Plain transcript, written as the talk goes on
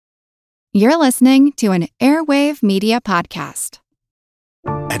You're listening to an Airwave Media Podcast.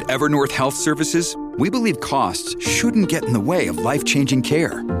 At Evernorth Health Services, we believe costs shouldn't get in the way of life-changing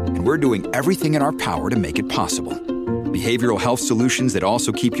care, and we're doing everything in our power to make it possible. Behavioral health solutions that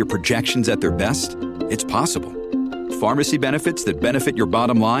also keep your projections at their best? It's possible. Pharmacy benefits that benefit your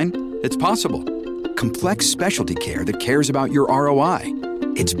bottom line? It's possible. Complex specialty care that cares about your ROI?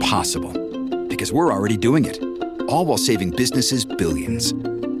 It's possible. Because we're already doing it. All while saving businesses billions.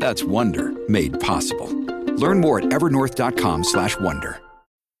 That's Wonder made possible. Learn more at evernorth.com/wonder.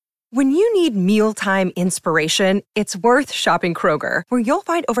 When you need mealtime inspiration, it's worth shopping Kroger, where you'll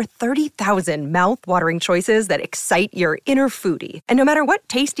find over 30,000 mouth-watering choices that excite your inner foodie. And no matter what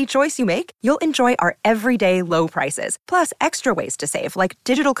tasty choice you make, you'll enjoy our everyday low prices, plus extra ways to save, like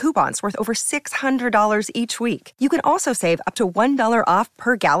digital coupons worth over $600 each week. You can also save up to $1 off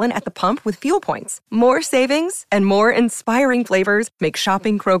per gallon at the pump with fuel points. More savings and more inspiring flavors make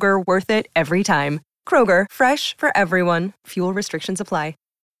shopping Kroger worth it every time. Kroger, fresh for everyone. Fuel restrictions apply.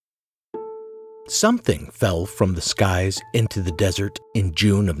 Something fell from the skies into the desert in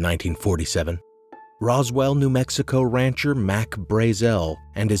June of 1947. Roswell, New Mexico rancher Mac Brazel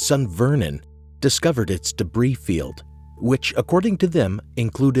and his son Vernon discovered its debris field, which, according to them,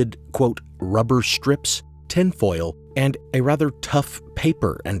 included, quote, rubber strips, tinfoil, and a rather tough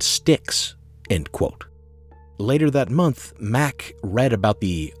paper and sticks, end quote. Later that month, Mac read about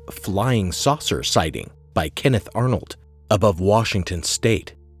the flying saucer sighting by Kenneth Arnold above Washington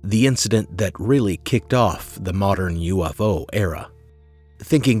State, the incident that really kicked off the modern UFO era.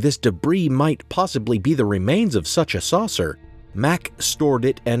 Thinking this debris might possibly be the remains of such a saucer, Mac stored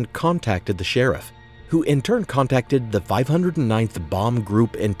it and contacted the sheriff, who in turn contacted the 509th Bomb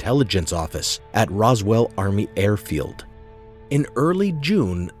Group Intelligence Office at Roswell Army Airfield. In early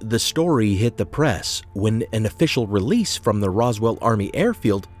June, the story hit the press when an official release from the Roswell Army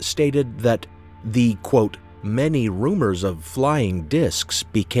Airfield stated that the, quote, many rumors of flying discs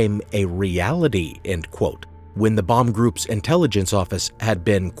became a reality, end quote, when the bomb group's intelligence office had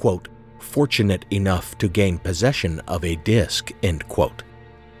been, quote, fortunate enough to gain possession of a disc, end quote.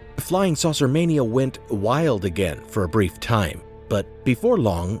 Flying saucer mania went wild again for a brief time, but before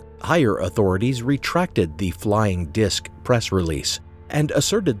long, higher authorities retracted the flying disc press release and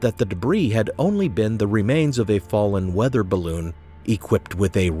asserted that the debris had only been the remains of a fallen weather balloon equipped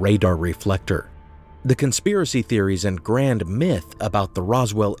with a radar reflector. The conspiracy theories and grand myth about the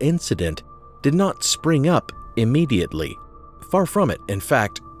Roswell incident did not spring up immediately. Far from it, in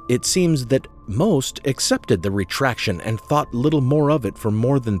fact, it seems that most accepted the retraction and thought little more of it for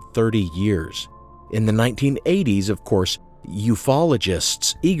more than 30 years. In the 1980s, of course,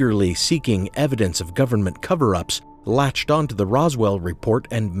 ufologists eagerly seeking evidence of government cover-ups latched onto the Roswell report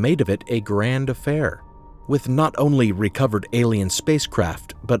and made of it a grand affair, with not only recovered alien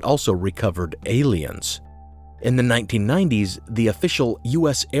spacecraft, but also recovered aliens. In the 1990s, the official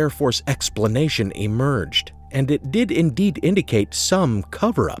U.S. Air Force explanation emerged, and it did indeed indicate some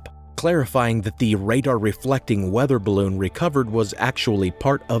cover-up, clarifying that the radar-reflecting weather balloon recovered was actually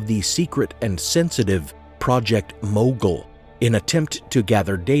part of the secret and sensitive Project Mogul, an attempt to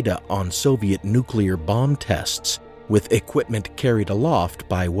gather data on Soviet nuclear bomb tests with equipment carried aloft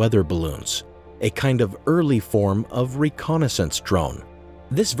by weather balloons, a kind of early form of reconnaissance drone.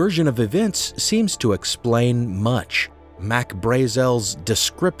 This version of events seems to explain much. Mac Brazel's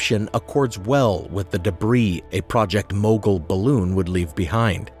description accords well with the debris a Project Mogul balloon would leave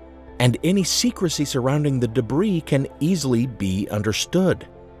behind, and any secrecy surrounding the debris can easily be understood.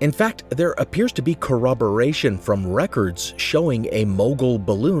 In fact, there appears to be corroboration from records showing a Mogul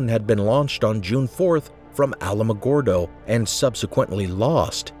balloon had been launched on June 4th from Alamogordo and subsequently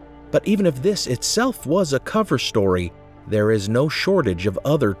lost. But even if this itself was a cover story, there is no shortage of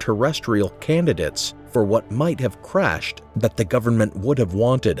other terrestrial candidates for what might have crashed that the government would have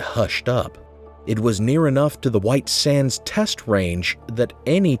wanted hushed up. It was near enough to the White Sands test range that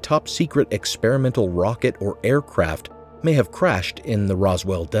any top-secret experimental rocket or aircraft may have crashed in the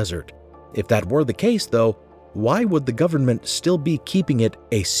Roswell desert. If that were the case, though, why would the government still be keeping it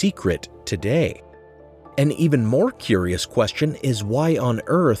a secret today? An even more curious question is why on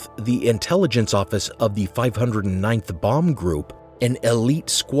earth the intelligence office of the 509th Bomb Group, an elite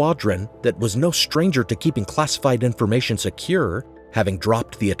squadron that was no stranger to keeping classified information secure, having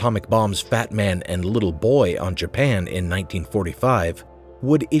dropped the atomic bombs Fat Man and Little Boy on Japan in 1945,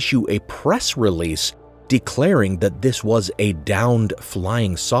 would issue a press release declaring that this was a downed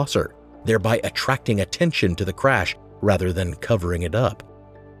flying saucer, thereby attracting attention to the crash rather than covering it up.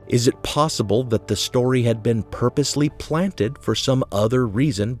 Is it possible that the story had been purposely planted for some other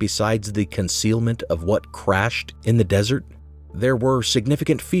reason besides the concealment of what crashed in the desert? There were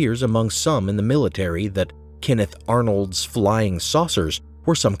significant fears among some in the military that Kenneth Arnold's flying saucers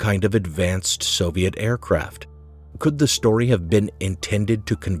were some kind of advanced Soviet aircraft. Could the story have been intended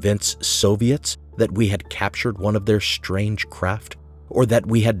to convince Soviets that we had captured one of their strange craft, or that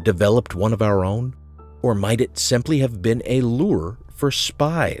we had developed one of our own? Or might it simply have been a lure for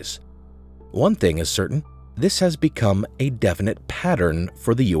spies? One thing is certain, this has become a definite pattern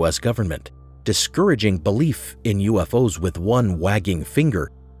for the US government, discouraging belief in UFOs with one wagging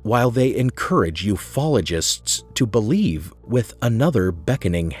finger, while they encourage ufologists to believe with another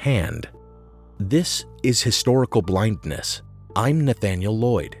beckoning hand. This is Historical Blindness. I'm Nathaniel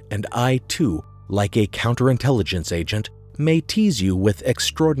Lloyd, and I, too, like a counterintelligence agent, may tease you with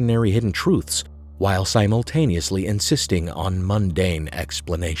extraordinary hidden truths while simultaneously insisting on mundane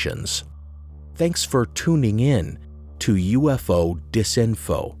explanations. Thanks for tuning in to UFO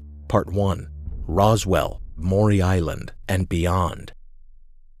Disinfo, Part 1, Roswell, Maury Island, and Beyond.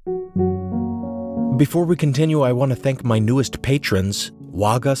 Before we continue, I want to thank my newest patrons,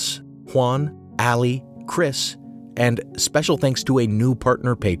 Wagas, Juan, Ali, Chris, and special thanks to a new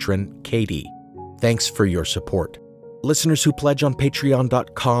partner patron, Katie. Thanks for your support. Listeners who pledge on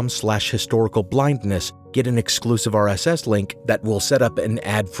patreon.com/historicalblindness get an exclusive RSS link that will set up an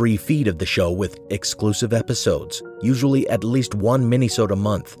ad-free feed of the show with exclusive episodes, usually at least one minisode a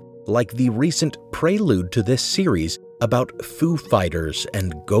month, like the recent prelude to this series about Foo Fighters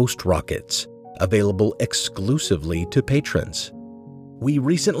and ghost rockets, available exclusively to patrons. We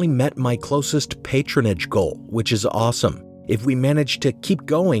recently met my closest patronage goal, which is awesome. If we manage to keep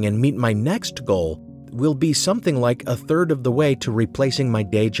going and meet my next goal, we'll be something like a third of the way to replacing my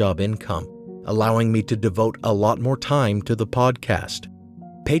day job income, allowing me to devote a lot more time to the podcast.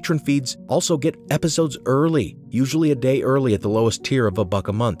 Patron feeds also get episodes early, usually a day early at the lowest tier of $1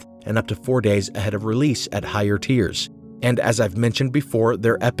 a month, and up to 4 days ahead of release at higher tiers. And as I've mentioned before,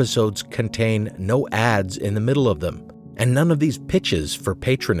 their episodes contain no ads in the middle of them, and none of these pitches for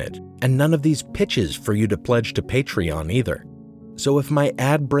patronage, and none of these pitches for you to pledge to Patreon either. So if my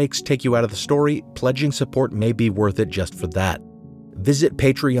ad breaks take you out of the story, pledging support may be worth it just for that. Visit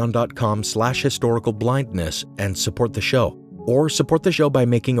patreon.com/historicalblindness and support the show, or support the show by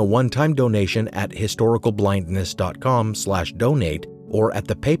making a one-time donation at historicalblindness.com/donate, or at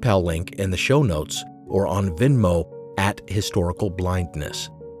the PayPal link in the show notes, or on Venmo at historicalblindness.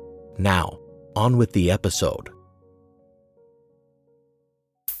 Now, on with the episode.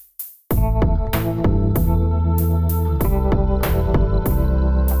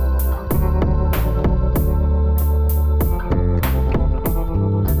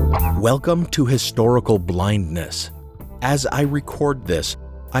 Welcome to Historical Blindness. As I record this,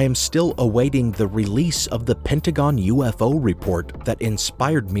 I am still awaiting the release of the Pentagon UFO report that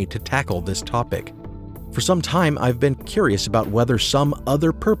inspired me to tackle this topic. For some time, I've been curious about whether some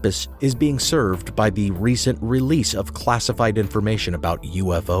other purpose is being served by the recent release of classified information about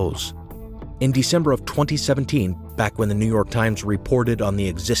UFOs. In December of 2017, back when the New York Times reported on the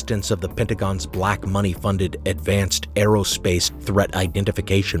existence of the Pentagon's black money-funded Advanced Aerospace Threat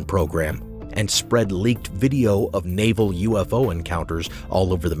Identification Program and spread leaked video of naval UFO encounters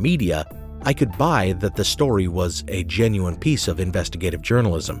all over the media, I could buy that the story was a genuine piece of investigative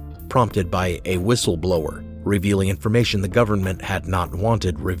journalism, prompted by a whistleblower, revealing information the government had not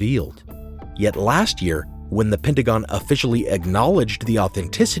wanted revealed. Yet last year, when the Pentagon officially acknowledged the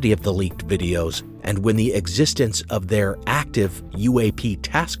authenticity of the leaked videos, and when the existence of their active UAP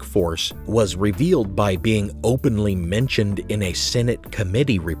task force was revealed by being openly mentioned in a Senate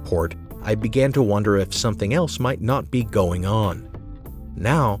committee report, I began to wonder if something else might not be going on.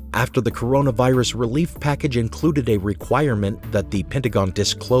 Now, after the coronavirus relief package included a requirement that the Pentagon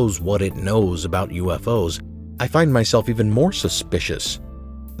disclose what it knows about UFOs, I find myself even more suspicious.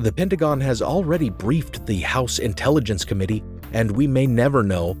 The Pentagon has already briefed the House Intelligence Committee, and we may never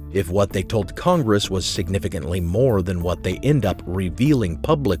know if what they told Congress was significantly more than what they end up revealing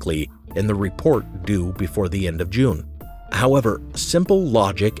publicly in the report due before the end of June. However, simple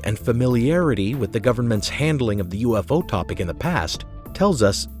logic and familiarity with the government's handling of the UFO topic in the past tells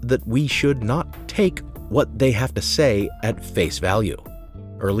us that we should not take what they have to say at face value.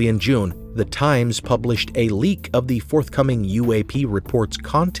 Early in June, the Times published a leak of the forthcoming UAP report's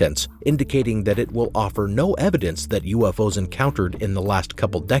contents, indicating that it will offer no evidence that UFOs encountered in the last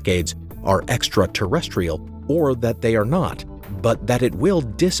couple decades are extraterrestrial, or that they are not, but that it will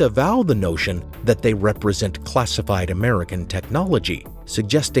disavow the notion that they represent classified American technology,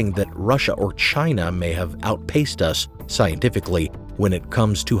 suggesting that Russia or China may have outpaced us scientifically when it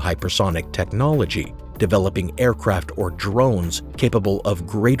comes to hypersonic technology, developing aircraft or drones capable of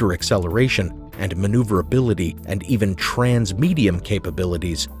greater acceleration and maneuverability and even transmedium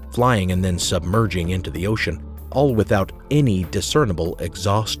capabilities, flying and then submerging into the ocean, all without any discernible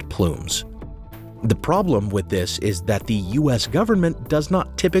exhaust plumes. The problem with this is that the US government does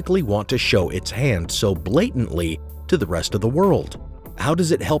not typically want to show its hand so blatantly to the rest of the world. How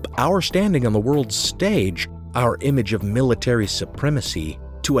does it help our standing on the world's stage, our image of military supremacy,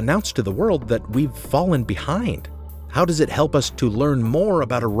 to announce to the world that we've fallen behind? How does it help us to learn more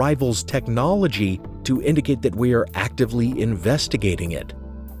about a rival's technology to indicate that we are actively investigating it?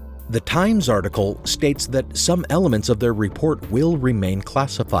 The Times article states that some elements of their report will remain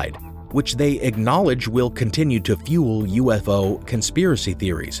classified, which they acknowledge will continue to fuel UFO conspiracy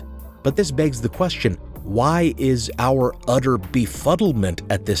theories. But this begs the question, why is our utter befuddlement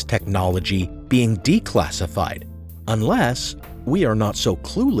at this technology being declassified? Unless we are not so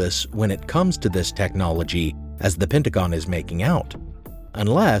clueless when it comes to this technology as the Pentagon is making out.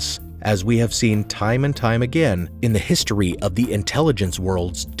 Unless, as we have seen time and time again in the history of the intelligence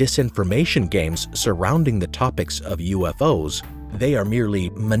world's disinformation games surrounding the topics of UFOs, they are merely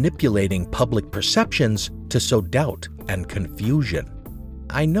manipulating public perceptions to sow doubt and confusion.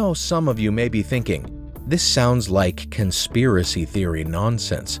 I know some of you may be thinking, this sounds like conspiracy theory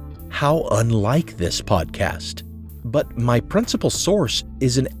nonsense. How unlike this podcast. But my principal source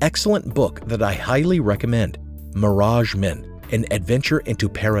is an excellent book that I highly recommend, Mirage Men, an adventure into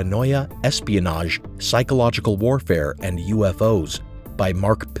paranoia, espionage, psychological warfare, and UFOs by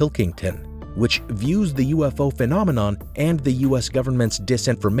Mark Pilkington, which views the UFO phenomenon and the US government's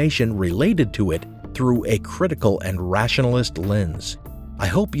disinformation related to it through a critical and rationalist lens. I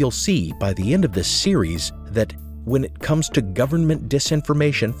hope you'll see by the end of this series that when it comes to government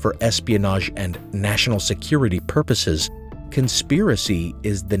disinformation for espionage and national security purposes, conspiracy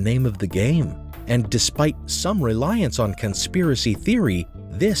is the name of the game. And despite some reliance on conspiracy theory,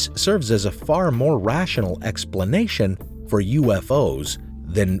 this serves as a far more rational explanation for UFOs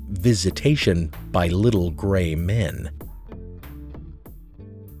than visitation by little gray men.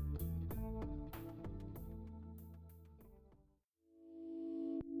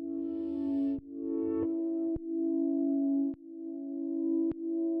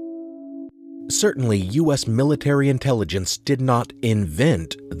 Certainly, U.S. military intelligence did not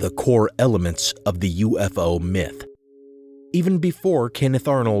invent the core elements of the UFO myth. Even before Kenneth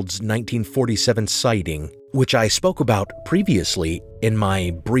Arnold's 1947 sighting, which I spoke about previously in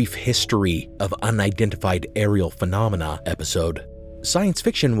my Brief History of Unidentified Aerial Phenomena episode, science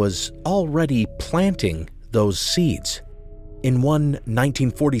fiction was already planting those seeds. In one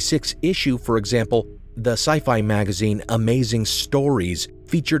 1946 issue, for example, the sci-fi magazine Amazing Stories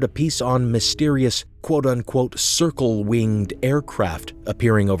featured a piece on mysterious quote-unquote circle-winged aircraft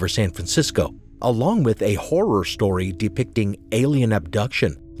appearing over San Francisco, along with a horror story depicting alien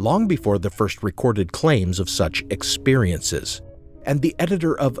abduction long before the first recorded claims of such experiences. And the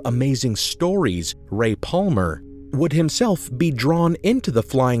editor of Amazing Stories, Ray Palmer, would himself be drawn into the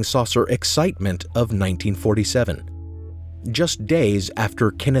flying saucer excitement of 1947. Just days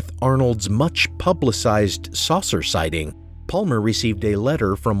after Kenneth Arnold's much-publicized saucer sighting, Palmer received a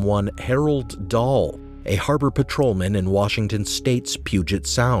letter from one Harold Dahl, a harbor patrolman in Washington State's Puget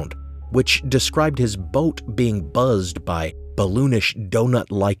Sound, which described his boat being buzzed by balloonish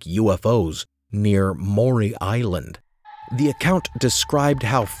donut-like UFOs near Maury Island. The account described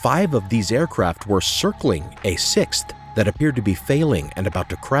how 5 of these aircraft were circling a 6th that appeared to be failing and about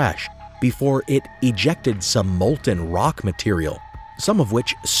to crash before it ejected some molten rock material, some of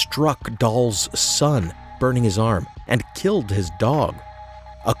which struck Dahl's son, burning his arm, and killed his dog.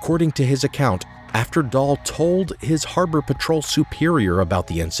 According to his account, after Dahl told his harbor patrol superior about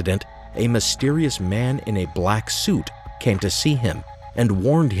the incident, a mysterious man in a black suit came to see him and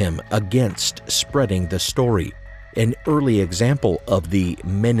warned him against spreading the story, an early example of the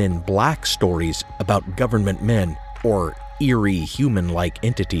Men in Black stories about government men or eerie human-like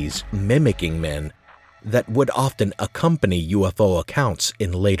entities mimicking men that would often accompany UFO accounts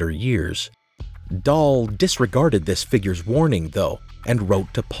in later years. Dahl disregarded this figure's warning, though, and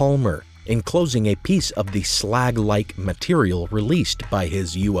wrote to Palmer, enclosing a piece of the slag-like material released by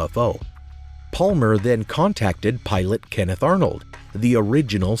his UFO. Palmer then contacted pilot Kenneth Arnold, the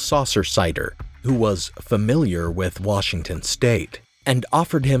original saucer sighter, who was familiar with Washington State, and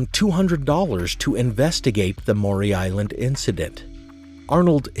offered him $200 to investigate the Maury Island incident.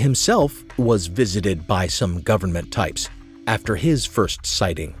 Arnold himself was visited by some government types after his first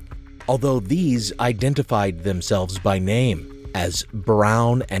sighting, although these identified themselves by name as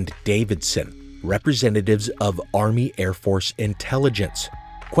Brown and Davidson, representatives of Army Air Force intelligence,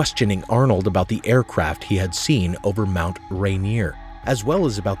 questioning Arnold about the aircraft he had seen over Mount Rainier, as well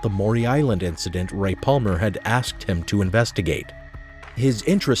as about the Maury Island incident Ray Palmer had asked him to investigate. His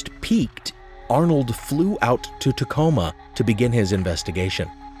interest piqued, Arnold flew out to Tacoma to begin his investigation.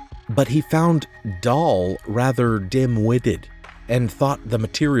 But he found Dahl rather dim-witted and thought the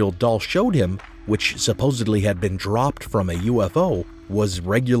material Dahl showed him, which supposedly had been dropped from a UFO, was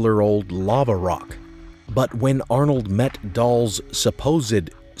regular old lava rock. But when Arnold met Dahl's supposed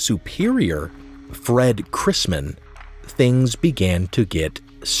superior, Fred Chrisman, things began to get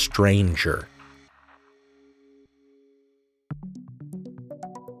stranger.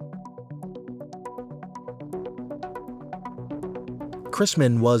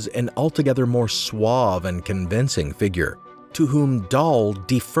 Chrisman was an altogether more suave and convincing figure, to whom Dahl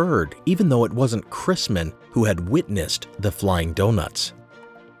deferred, even though it wasn't Chrisman who had witnessed the flying donuts.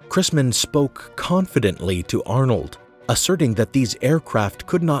 Chrisman spoke confidently to Arnold, asserting that these aircraft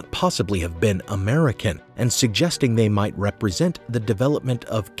could not possibly have been American and suggesting they might represent the development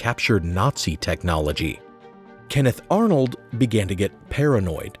of captured Nazi technology. Kenneth Arnold began to get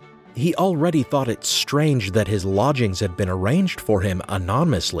paranoid. He already thought it strange that his lodgings had been arranged for him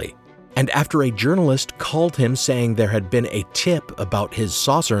anonymously, and after a journalist called him saying there had been a tip about his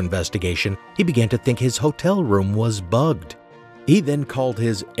saucer investigation, he began to think his hotel room was bugged. He then called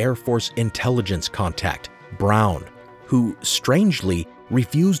his Air Force intelligence contact, Brown, who strangely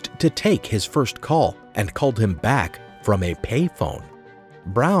refused to take his first call and called him back from a payphone.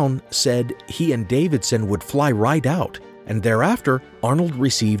 Brown said he and Davidson would fly right out, and thereafter, Arnold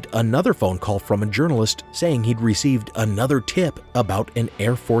received another phone call from a journalist saying he'd received another tip about an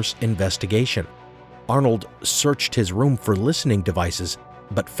Air Force investigation. Arnold searched his room for listening devices,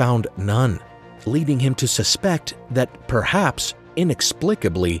 but found none, leading him to suspect that perhaps,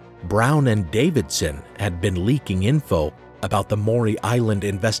 inexplicably, Brown and Davidson had been leaking info about the Maury Island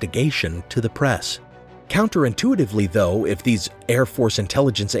investigation to the press. Counterintuitively, though, if these Air Force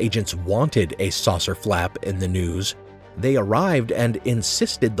intelligence agents wanted a saucer flap in the news, they arrived and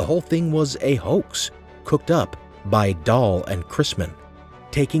insisted the whole thing was a hoax, cooked up by Dahl and Chrisman.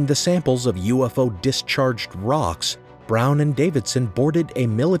 Taking the samples of UFO-discharged rocks, Brown and Davidson boarded a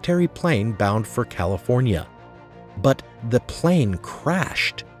military plane bound for California. But the plane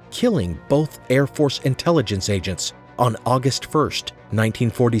crashed, killing both Air Force intelligence agents on August 1st,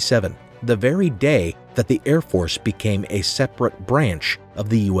 1947, the very day that the Air Force became a separate branch of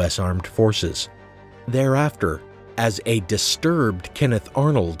the U.S. Armed Forces. Thereafter, as a disturbed Kenneth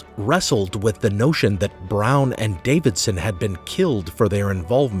Arnold wrestled with the notion that Brown and Davidson had been killed for their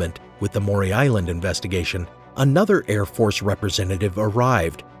involvement with the Maury Island investigation, another Air Force representative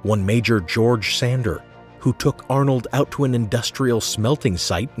arrived, one Major George Sander, who took Arnold out to an industrial smelting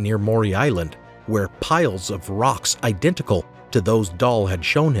site near Maury Island, where piles of rocks identical to those Dahl had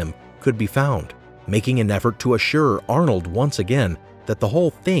shown him could be found, making an effort to assure Arnold once again that the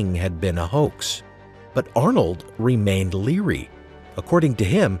whole thing had been a hoax. But Arnold remained leery. According to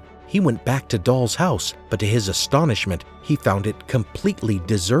him, he went back to Dahl's house, but to his astonishment, he found it completely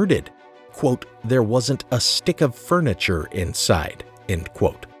deserted. Quote, "There wasn't a stick of furniture inside," end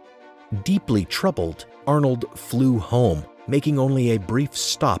quote. Deeply troubled, Arnold flew home, making only a brief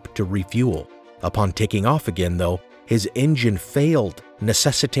stop to refuel. Upon taking off again, though, his engine failed,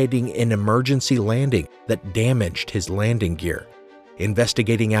 necessitating an emergency landing that damaged his landing gear.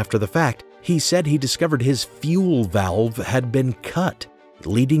 Investigating after the fact, he said he discovered his fuel valve had been cut,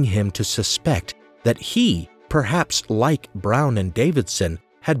 leading him to suspect that he, perhaps like Brown and Davidson,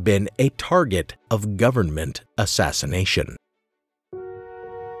 had been a target of government assassination.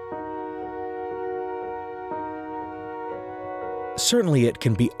 Certainly it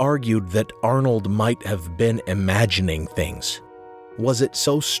can be argued that Arnold might have been imagining things. Was it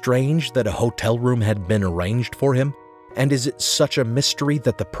so strange that a hotel room had been arranged for him? And is it such a mystery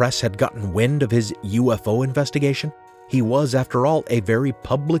that the press had gotten wind of his UFO investigation? He was, after all, a very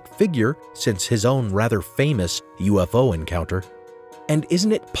public figure since his own rather famous UFO encounter. And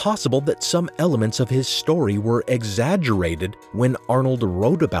isn't it possible that some elements of his story were exaggerated when Arnold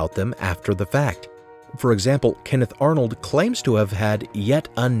wrote about them after the fact? For example, Kenneth Arnold claims to have had yet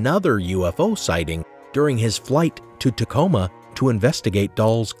another UFO sighting during his flight to Tacoma to investigate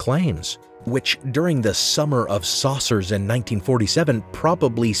Dahl's claims, which during the summer of saucers in 1947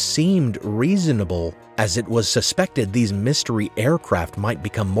 probably seemed reasonable, as it was suspected these mystery aircraft might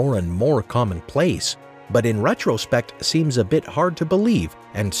become more and more commonplace, but in retrospect seems a bit hard to believe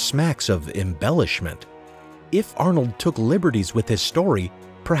and smacks of embellishment. If Arnold took liberties with his story,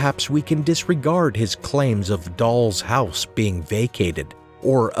 perhaps we can disregard his claims of Dahl's house being vacated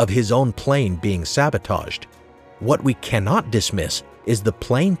or of his own plane being sabotaged. What we cannot dismiss is the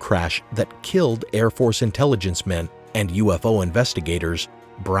plane crash that killed Air Force intelligence men and UFO investigators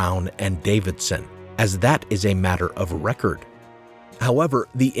Brown and Davidson, as that is a matter of record. However,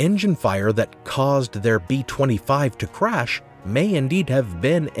 the engine fire that caused their B-25 to crash may indeed have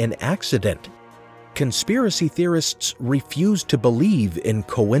been an accident. Conspiracy theorists refuse to believe in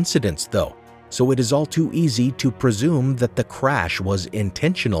coincidence, though, so it is all too easy to presume that the crash was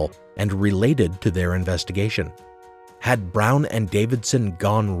intentional and related to their investigation. Had Brown and Davidson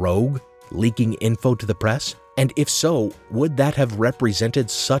gone rogue, leaking info to the press? And if so, would that have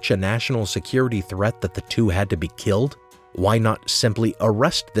represented such a national security threat that the two had to be killed? Why not simply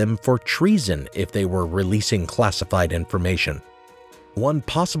arrest them for treason if they were releasing classified information? One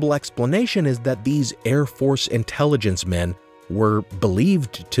possible explanation is that these Air Force intelligence men were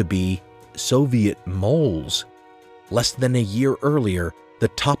believed to be Soviet moles. Less than a year earlier, the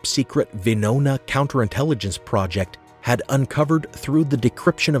top-secret Venona counterintelligence project had uncovered through the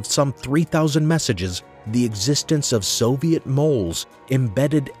decryption of some 3,000 messages the existence of Soviet moles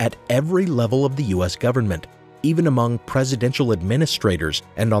embedded at every level of the U.S. government, even among presidential administrators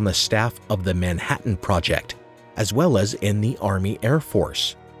and on the staff of the Manhattan Project, as well as in the Army Air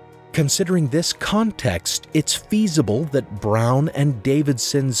Force. Considering this context, it's feasible that Brown and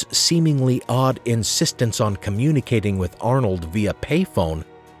Davidson's seemingly odd insistence on communicating with Arnold via payphone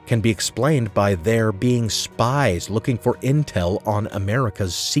can be explained by their being spies looking for intel on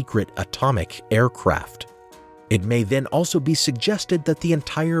America's secret atomic aircraft. It may then also be suggested that the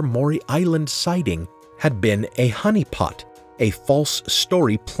entire Maury Island sighting had been a honeypot, a false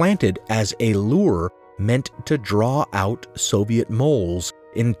story planted as a lure meant to draw out Soviet moles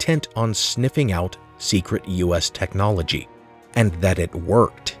intent on sniffing out secret U.S. technology, and that it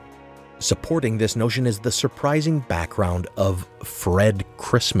worked. Supporting this notion is the surprising background of Fred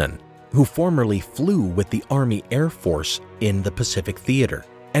Chrisman, who formerly flew with the Army Air Force in the Pacific Theater,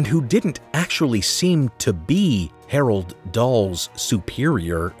 and who didn't actually seem to be Harold Dahl's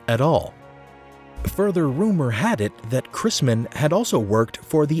superior at all. Further rumor had it that Chrisman had also worked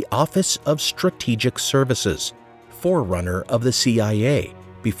for the Office of Strategic Services, forerunner of the CIA,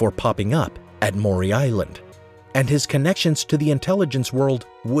 before popping up at Maury Island. And his connections to the intelligence world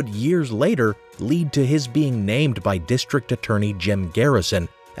would years later lead to his being named by District Attorney Jim Garrison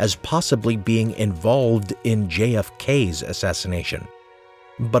as possibly being involved in JFK's assassination.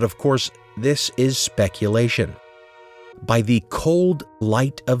 But of course, this is speculation. By the cold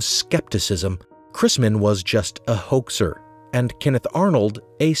light of skepticism, Chrisman was just a hoaxer, and Kenneth Arnold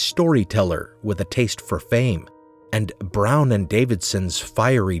a storyteller with a taste for fame, and Brown and Davidson's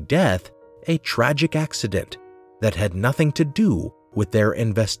fiery death a tragic accident that had nothing to do with their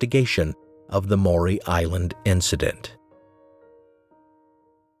investigation of the Maury Island incident.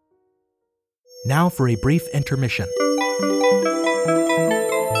 Now for a brief intermission.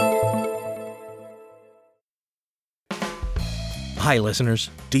 Hi listeners,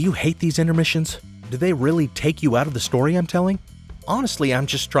 do you hate these intermissions? Do they really take you out of the story I'm telling? Honestly, I'm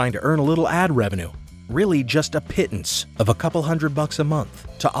just trying to earn a little ad revenue. Really just a pittance of a couple $100 a month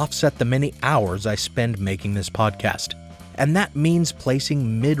to offset the many hours I spend making this podcast. And that means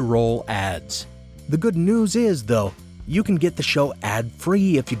placing mid-roll ads. The good news is, though, you can get the show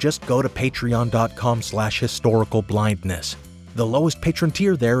ad-free if you just go to patreon.com/historicalblindness. The lowest patron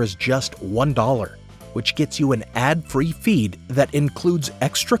tier there is just $1, which gets you an ad-free feed that includes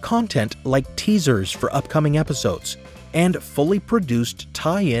extra content like teasers for upcoming episodes and fully produced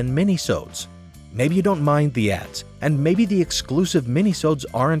tie-in minisodes. Maybe you don't mind the ads, and maybe the exclusive minisodes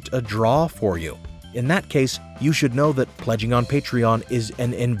aren't a draw for you. In that case, you should know that pledging on Patreon is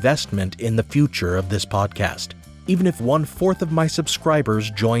an investment in the future of this podcast. Even if 1/4 of my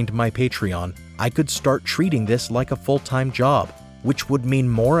subscribers joined my Patreon, I could start treating this like a full-time job, which would mean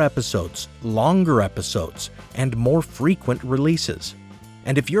more episodes, longer episodes, and more frequent releases.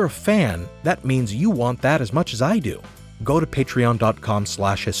 And if you're a fan, that means you want that as much as I do. Go to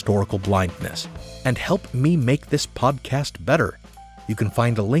patreon.com/historicalblindness and help me make this podcast better. You can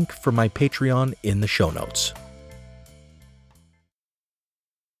find a link for my Patreon in the show notes.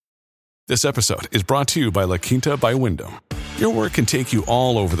 This episode is brought to you by La Quinta by Wyndham. Your work can take you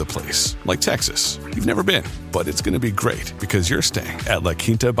all over the place, like Texas. You've never been, but it's going to be great because you're staying at La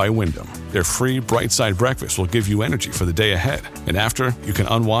Quinta by Wyndham. Their free Bright Side breakfast will give you energy for the day ahead. And after, you can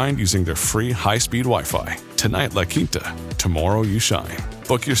unwind using their free high-speed Wi-Fi. Tonight, La Quinta. Tomorrow, you shine.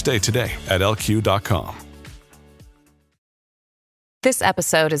 Book your stay today at LQ.com. This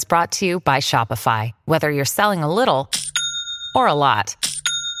episode is brought to you by Shopify. Whether you're selling a little or a lot,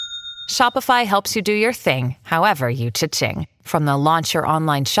 Shopify helps you do your thing, however you cha-ching. From the launch your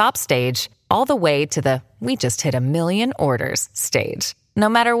online shop stage, all the way to the we just hit 1 million orders stage. No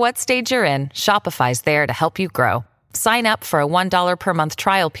matter what stage you're in, Shopify's there to help you grow. Sign up for a $1 per month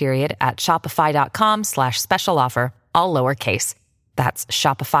trial period at shopify.com/special offer, all lowercase. That's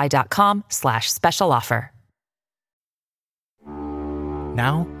shopify.com/special offer.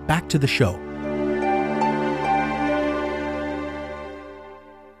 Now, back to the show.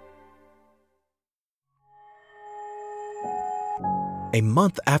 A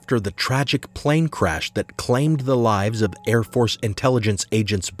month after the tragic plane crash that claimed the lives of Air Force intelligence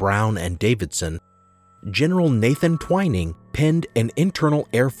agents Brown and Davidson, General Nathan Twining penned an internal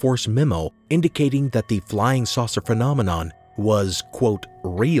Air Force memo indicating that the flying saucer phenomenon was, quote,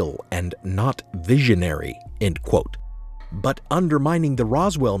 real and not visionary, end quote. But undermining the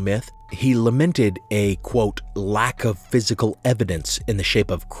Roswell myth, he lamented a, quote, lack of physical evidence in the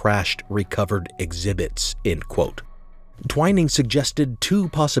shape of crashed, recovered exhibits, end quote. Twining suggested two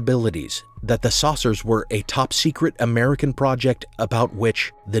possibilities: that the saucers were a top-secret American project about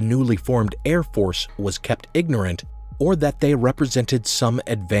which the newly formed Air Force was kept ignorant, or that they represented some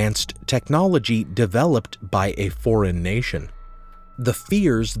advanced technology developed by a foreign nation. The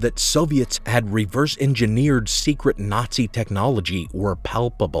fears that Soviets had reverse-engineered secret Nazi technology were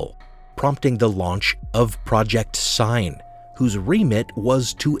palpable, prompting the launch of Project Sign, whose remit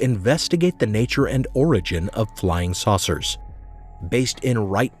was to investigate the nature and origin of flying saucers. Based in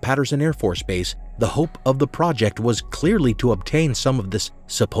Wright-Patterson Air Force Base, the hope of the project was clearly to obtain some of this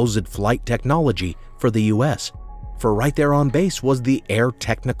supposed flight technology for the U.S., for right there on base was the Air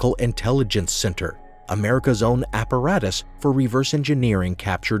Technical Intelligence Center, America's own apparatus for reverse engineering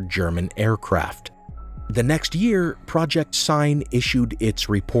captured German aircraft. The next year, Project Sign issued its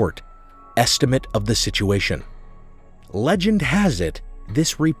report, Estimate of the Situation. Legend has it,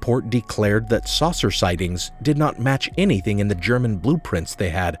 this report declared that saucer sightings did not match anything in the German blueprints they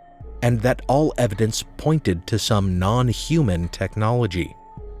had, and that all evidence pointed to some non-human technology.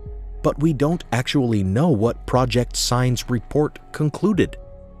 But we don't actually know what Project Sign's report concluded,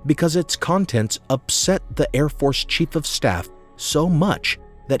 because its contents upset the Air Force Chief of Staff so much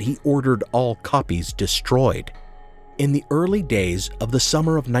that he ordered all copies destroyed. In the early days of the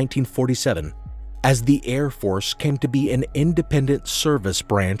summer of 1947, as the Air Force came to be an independent service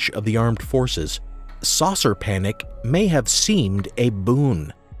branch of the armed forces, saucer panic may have seemed a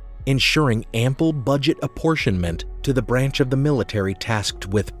boon, ensuring ample budget apportionment to the branch of the military tasked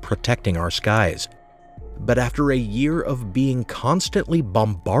with protecting our skies. But after a year of being constantly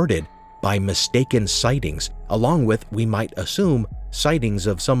bombarded by mistaken sightings, along with, we might assume, sightings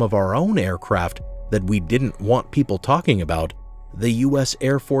of some of our own aircraft that we didn't want people talking about, the U.S.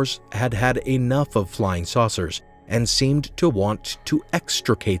 Air Force had had enough of flying saucers and seemed to want to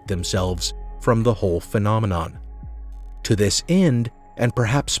extricate themselves from the whole phenomenon. To this end, and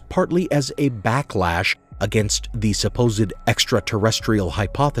perhaps partly as a backlash against the supposed extraterrestrial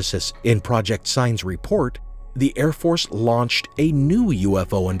hypothesis in Project Sign's report, the Air Force launched a new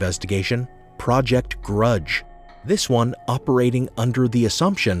UFO investigation, Project Grudge, this one operating under the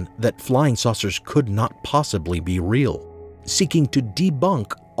assumption that flying saucers could not possibly be real, seeking to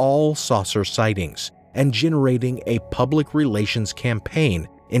debunk all saucer sightings and generating a public relations campaign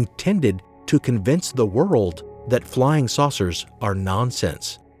intended to convince the world that flying saucers are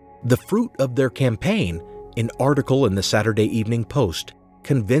nonsense. The fruit of their campaign, an article in the Saturday Evening Post,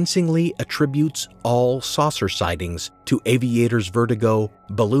 convincingly attributes all saucer sightings to aviators' vertigo,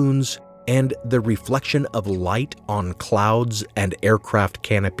 balloons, and the reflection of light on clouds and aircraft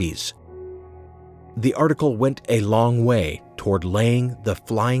canopies. The article went a long way toward laying the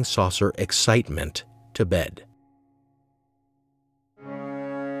flying saucer excitement to bed.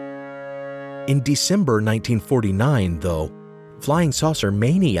 In December 1949, though, flying saucer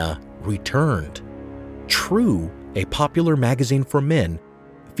mania returned. True, a popular magazine for men,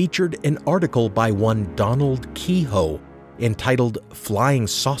 featured an article by one Donald Kehoe entitled "Flying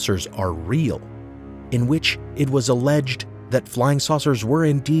Saucers Are Real," in which it was alleged that flying saucers were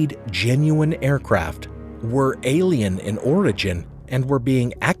indeed genuine aircraft, were alien in origin, and were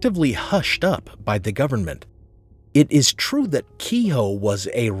being actively hushed up by the government. It is true that Kehoe was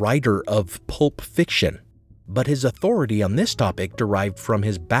a writer of pulp fiction, but his authority on this topic derived from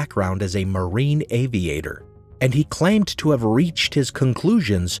his background as a marine aviator, and he claimed to have reached his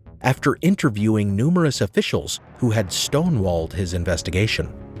conclusions after interviewing numerous officials who had stonewalled his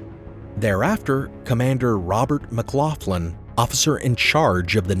investigation. Thereafter, Commander Robert McLaughlin, officer in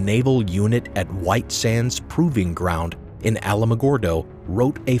charge of the naval unit at White Sands Proving Ground in Alamogordo,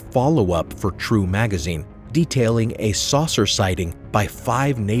 wrote a follow-up for True magazine detailing a saucer sighting by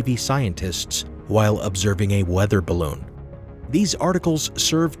 5 Navy scientists while observing a weather balloon. These articles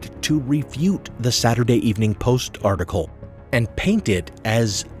served to refute the Saturday Evening Post article and paint it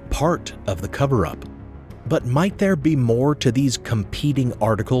as part of the cover-up. But might there be more to these competing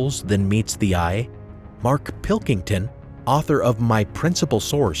articles than meets the eye? Mark Pilkington, author of my principal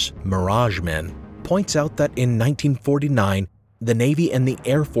source, Mirage Men, points out that in 1949, the Navy and the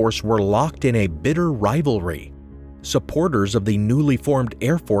Air Force were locked in a bitter rivalry. Supporters of the newly formed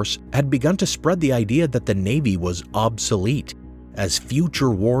Air Force had begun to spread the idea that the Navy was obsolete, as future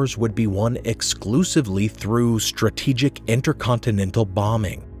wars would be won exclusively through strategic intercontinental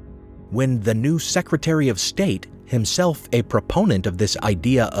bombing. When the new Secretary of State, himself a proponent of this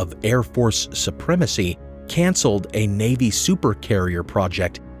idea of Air Force supremacy, canceled a Navy supercarrier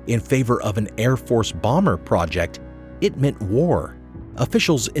project in favor of an Air Force bomber project, it meant war.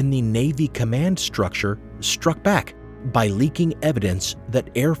 Officials in the Navy command structure struck back by leaking evidence that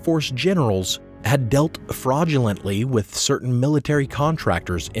Air Force generals had dealt fraudulently with certain military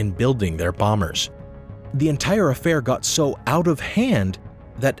contractors in building their bombers. The entire affair got so out of hand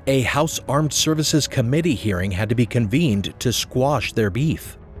that a House Armed Services Committee hearing had to be convened to squash their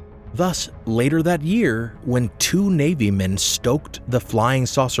beef. Thus, later that year, when 2 Navy men stoked the flying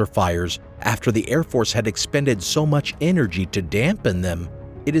saucer fires after the Air Force had expended so much energy to dampen them,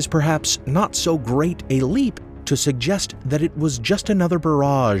 it is perhaps not so great a leap to suggest that it was just another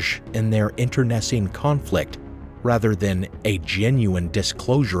barrage in their internecine conflict, rather than a genuine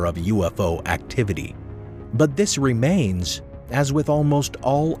disclosure of UFO activity. But this remains, as with almost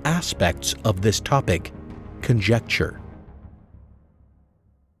all aspects of this topic, conjecture.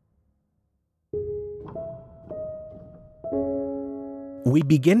 We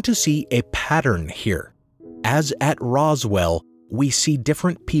begin to see a pattern here. As at Roswell, we see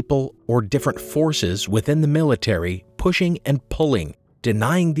different people or different forces within the military pushing and pulling,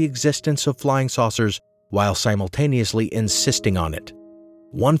 denying the existence of flying saucers while simultaneously insisting on it.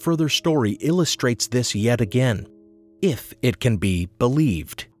 One further story illustrates this yet again, if it can be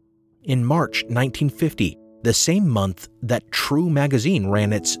believed. In March 1950, the same month that True magazine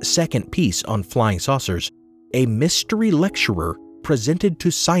ran its second piece on flying saucers, a mystery lecturer presented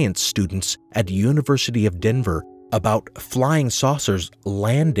to science students at the University of Denver about flying saucers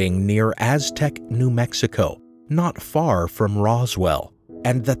landing near Aztec, New Mexico, not far from Roswell,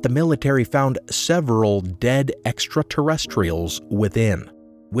 and that the military found several dead extraterrestrials within,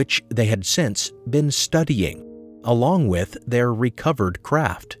 which they had since been studying, along with their recovered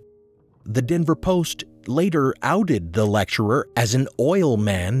craft. The Denver Post later outed the lecturer as an oil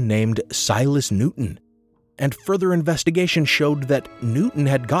man named Silas Newton, and further investigation showed that Newton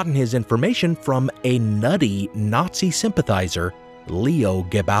had gotten his information from a nutty Nazi sympathizer, Leo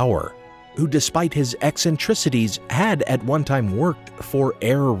Gebauer, who despite his eccentricities had at one time worked for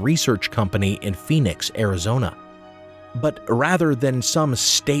Air Research Company in Phoenix, Arizona. But rather than some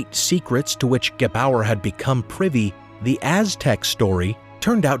state secrets to which Gebauer had become privy, the Aztec story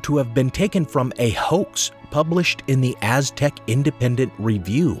turned out to have been taken from a hoax published in the Aztec Independent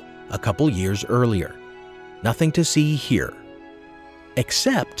Review a couple years earlier. Nothing to see here,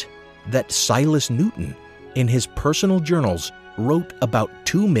 except that Silas Newton, in his personal journals, wrote about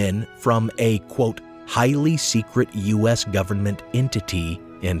 2 men from a, quote, highly secret U.S. government entity,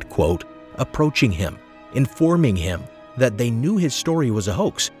 end quote, approaching him, informing him that they knew his story was a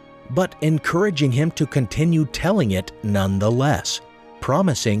hoax, but encouraging him to continue telling it nonetheless,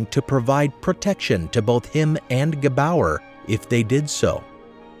 promising to provide protection to both him and Gebauer if they did so.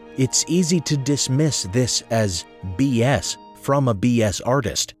 It's easy to dismiss this as BS from a BS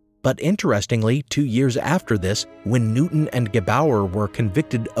artist, but interestingly, 2 years after this, when Newton and Gebauer were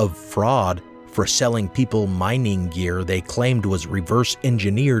convicted of fraud for selling people mining gear they claimed was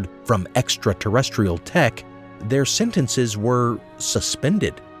reverse-engineered from extraterrestrial tech, their sentences were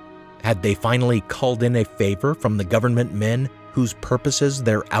suspended. Had they finally called in a favor from the government men whose purposes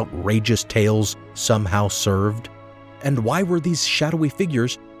their outrageous tales somehow served? And why were these shadowy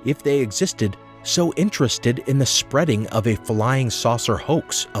figures, if they existed, so interested in the spreading of a flying saucer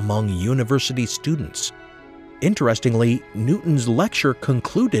hoax among university students? Interestingly, Newton's lecture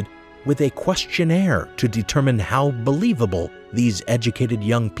concluded with a questionnaire to determine how believable these educated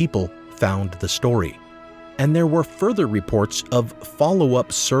young people found the story. And there were further reports of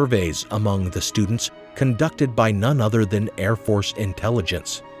follow-up surveys among the students conducted by none other than Air Force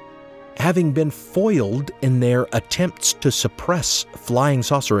intelligence. Having been foiled in their attempts to suppress flying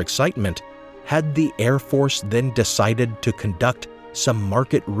saucer excitement, had the Air Force then decided to conduct some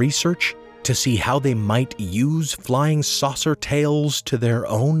market research to see how they might use flying saucer tales to their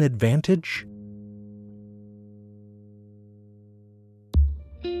own advantage?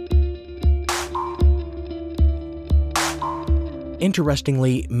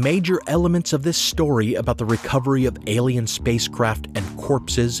 Interestingly, major elements of this story about the recovery of alien spacecraft and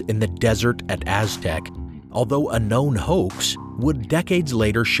corpses in the desert at Aztec although a known hoax, would decades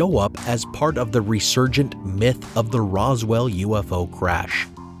later show up as part of the resurgent myth of the Roswell UFO crash.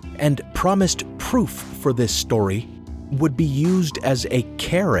 And promised proof for this story would be used as a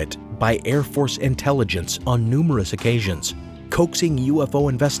carrot by Air Force intelligence on numerous occasions, coaxing UFO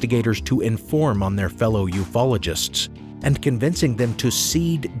investigators to inform on their fellow ufologists and convincing them to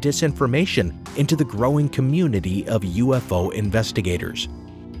seed disinformation into the growing community of UFO investigators.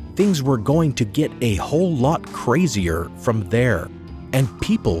 Things were going to get a whole lot crazier from there, and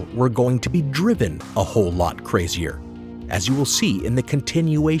people were going to be driven a whole lot crazier, as you will see in the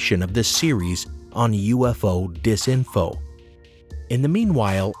continuation of this series on UFO Disinfo. In the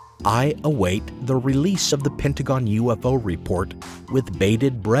meanwhile, I await the release of the Pentagon UFO report with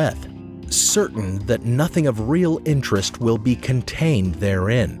bated breath, certain that nothing of real interest will be contained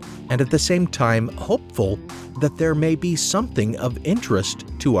therein, and at the same time hopeful that there may be something of interest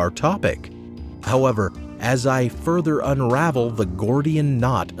to our topic. However, as I further unravel the Gordian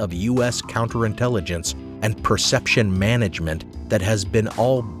knot of U.S. counterintelligence and perception management that has been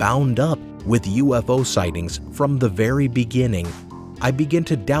all bound up with UFO sightings from the very beginning, I begin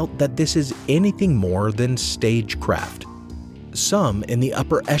to doubt that this is anything more than stagecraft. Some in the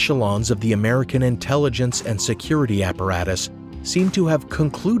upper echelons of the American intelligence and security apparatus seem to have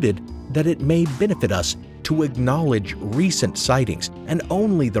concluded that it may benefit us to acknowledge recent sightings, and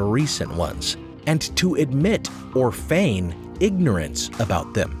only the recent ones, and to admit or feign ignorance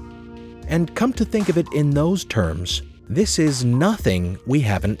about them. And come to think of it in those terms, this is nothing we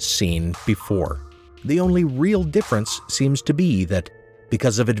haven't seen before. The only real difference seems to be that,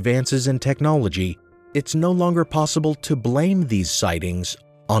 because of advances in technology, it's no longer possible to blame these sightings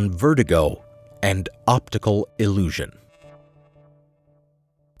on vertigo and optical illusion.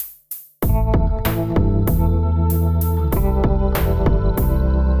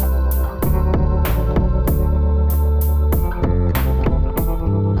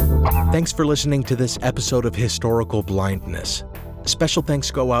 Thanks for listening to this episode of Historical Blindness. Special thanks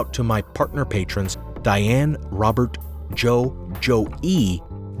go out to my partner patrons Diane, Robert, Joe E.,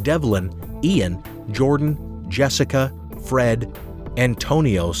 Devlin, Ian, Jordan, Jessica, Fred,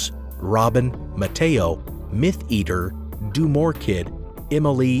 Antonios, Robin, Mateo, Myth Eater, Do More Kid,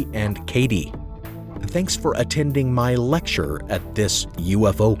 Emily, and Katie. Thanks for attending my lecture at this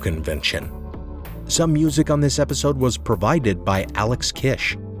UFO convention. Some music on this episode was provided by Alex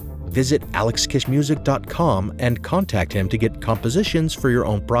Kish. Visit alexkishmusic.com and contact him to get compositions for your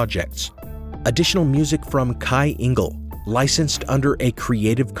own projects. Additional music from Kai Engel, licensed under a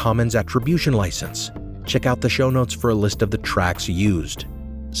Creative Commons Attribution license. Check out the show notes for a list of the tracks used.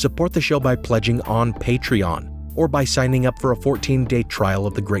 Support the show by pledging on Patreon, or by signing up for a 14-day trial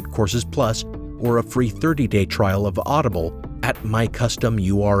of the Great Courses Plus, or a free 30-day trial of Audible at my custom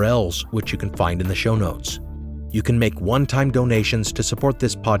URLs, which you can find in the show notes. You can make one-time donations to support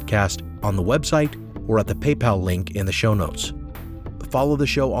this podcast on the website or at the PayPal link in the show notes. Follow the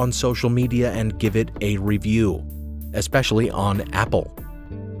show on social media and give it a review, especially on Apple.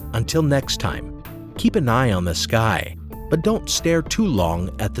 Until next time, keep an eye on the sky, but don't stare too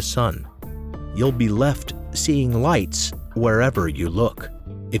long at the sun. You'll be left seeing lights wherever you look,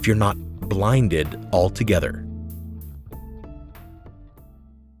 if you're not blinded altogether.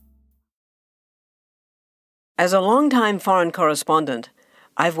 As a longtime foreign correspondent,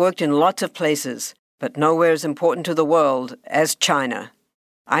 I've worked in lots of places, but nowhere as important to the world as China.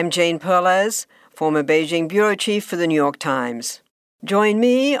 I'm Jane Perlez, former Beijing bureau chief for the New York Times. Join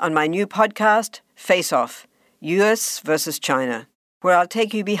me on my new podcast, Face Off, U.S. versus China, where I'll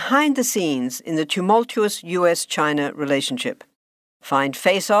take you behind the scenes in the tumultuous U.S.-China relationship. Find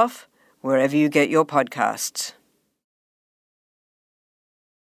Face Off wherever you get your podcasts.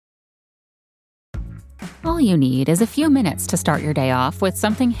 All you need is a few minutes to start your day off with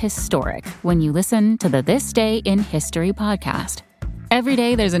something historic when you listen to the This Day in History podcast. Every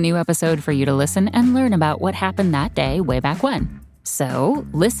day there's a new episode for you to listen and learn about what happened that day way back when. So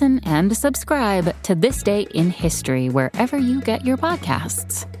listen and subscribe to This Day in History wherever you get your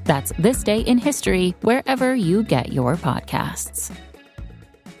podcasts. That's This Day in History wherever you get your podcasts.